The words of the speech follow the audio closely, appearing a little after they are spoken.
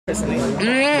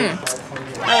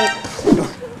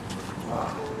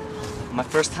My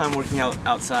first time working out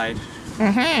outside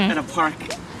in a park.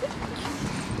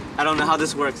 I don't know how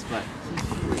this works, but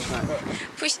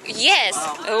Push. Yes.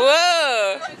 Wow.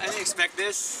 Whoa. I didn't expect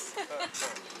this.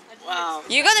 Wow.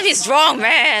 You're gonna be strong,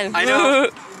 man. I know.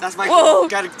 That's my Whoa. goal.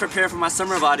 Gotta prepare for my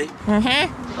summer body.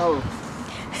 Oh.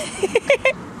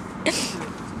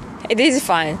 It is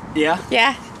fun. Yeah?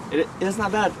 Yeah. It's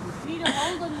not bad.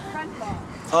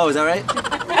 Oh, is that right?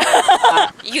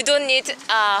 You don't need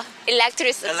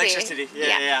electricity. Electricity.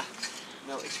 Yeah.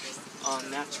 No electricity. Oh,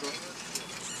 natural.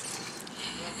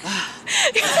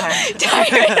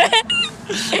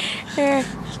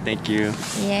 Thank you.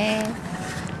 Yeah.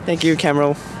 Thank you,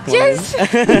 camera. Yes.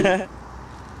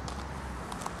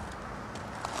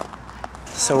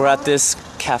 So we're at this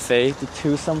cafe, the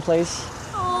Two someplace.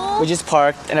 We just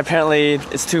parked, and apparently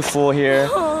it's too full here.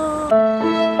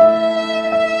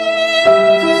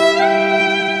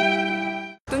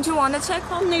 Don't you want to check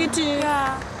out?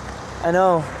 Yeah. I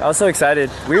know. I was so excited.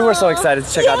 We were so excited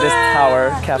to check out this tower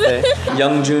cafe.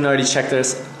 Youngjun already checked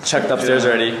upstairs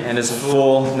already, and it's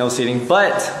full, no seating.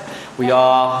 But we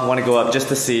all want to go up just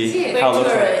to see how it looks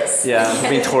like. Yeah,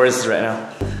 we're being tourists right now.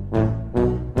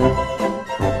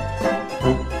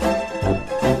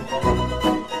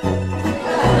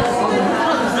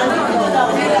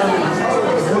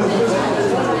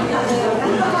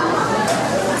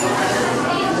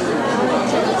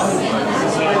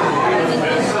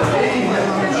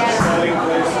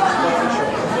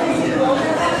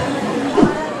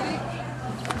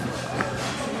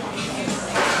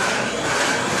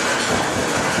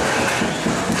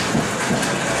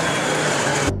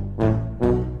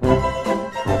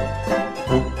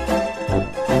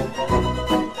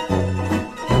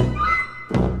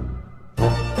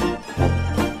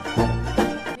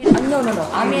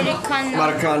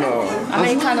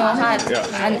 Americano hot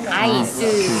and ice.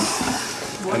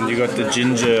 And you got the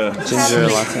ginger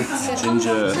latte.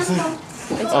 Ginger.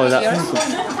 Oh, that.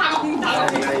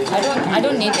 I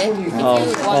don't need it.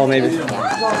 Oh, maybe. You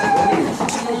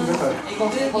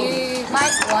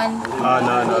might want.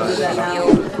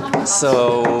 No.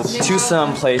 So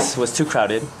Tusum place was too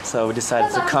crowded, so we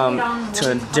decided to come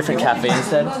to a different cafe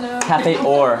instead. Cafe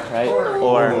Or, right?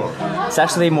 Or. It's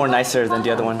actually more nicer than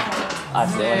the other one.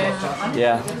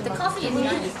 Yeah. The coffee is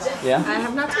nice. Yeah? I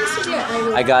have not tasted it.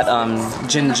 I got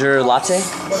ginger latte.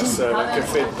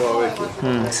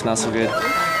 It smells so good.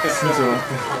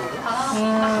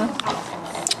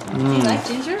 Do you like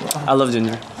ginger? I love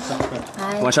ginger. You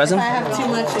want to try some? I have too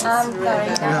much. I'm sorry.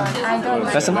 I don't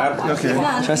like Try some? Okay.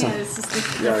 Try some.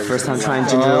 First time trying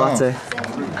ginger latte.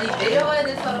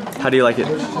 How do you like it?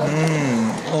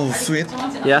 Oh, sweet.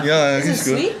 Yeah? Yeah, it's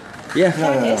good. Sweet?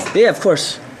 Yeah, of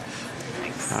course.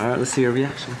 Alright, let's see your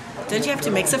reaction. Don't you have to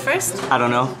mix it first? I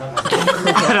don't know.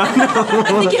 I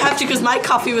think you have to because my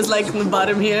coffee was like in the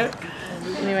bottom here.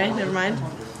 Anyway, never mind.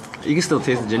 You can still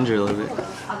taste the ginger a little bit.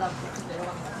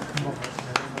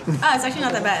 Ah, it's actually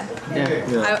not that bad.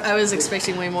 Yeah. I was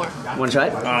expecting way more. Want to try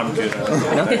it? I'm good.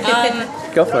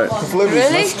 Go for it.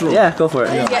 Really? Yeah, go for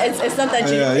it. Yeah, it's not that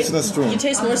ginger. Yeah, it's not strong. You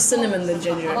taste more cinnamon than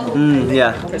ginger.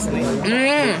 Yeah. Personally.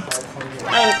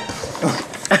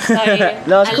 Sorry.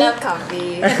 No, it's I cool. love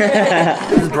coffee.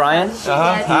 This is Brian.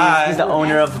 Hi. He's the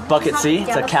owner of Bucket Sea.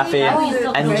 It's a cafe in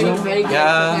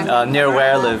Anjung, near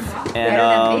where I live.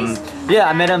 And yeah,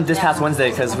 I met him this past Wednesday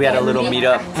because we had a little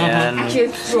meetup. And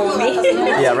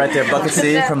yeah, right there, Bucket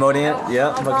Sea, promoting it.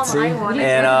 Yeah, Bucket Sea.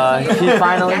 And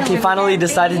he finally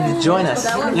decided to join us.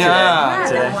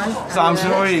 Today. So I'm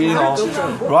sorry,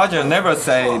 Roger never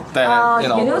say that,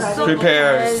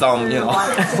 prepare some,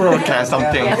 food and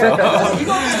something. So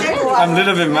I'm a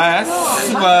little bit mad,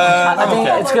 but I think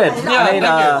it's good. I mean,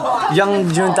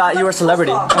 Youngjun thought you were a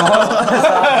celebrity. You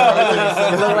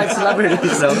look like celebrity,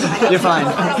 so you're fine.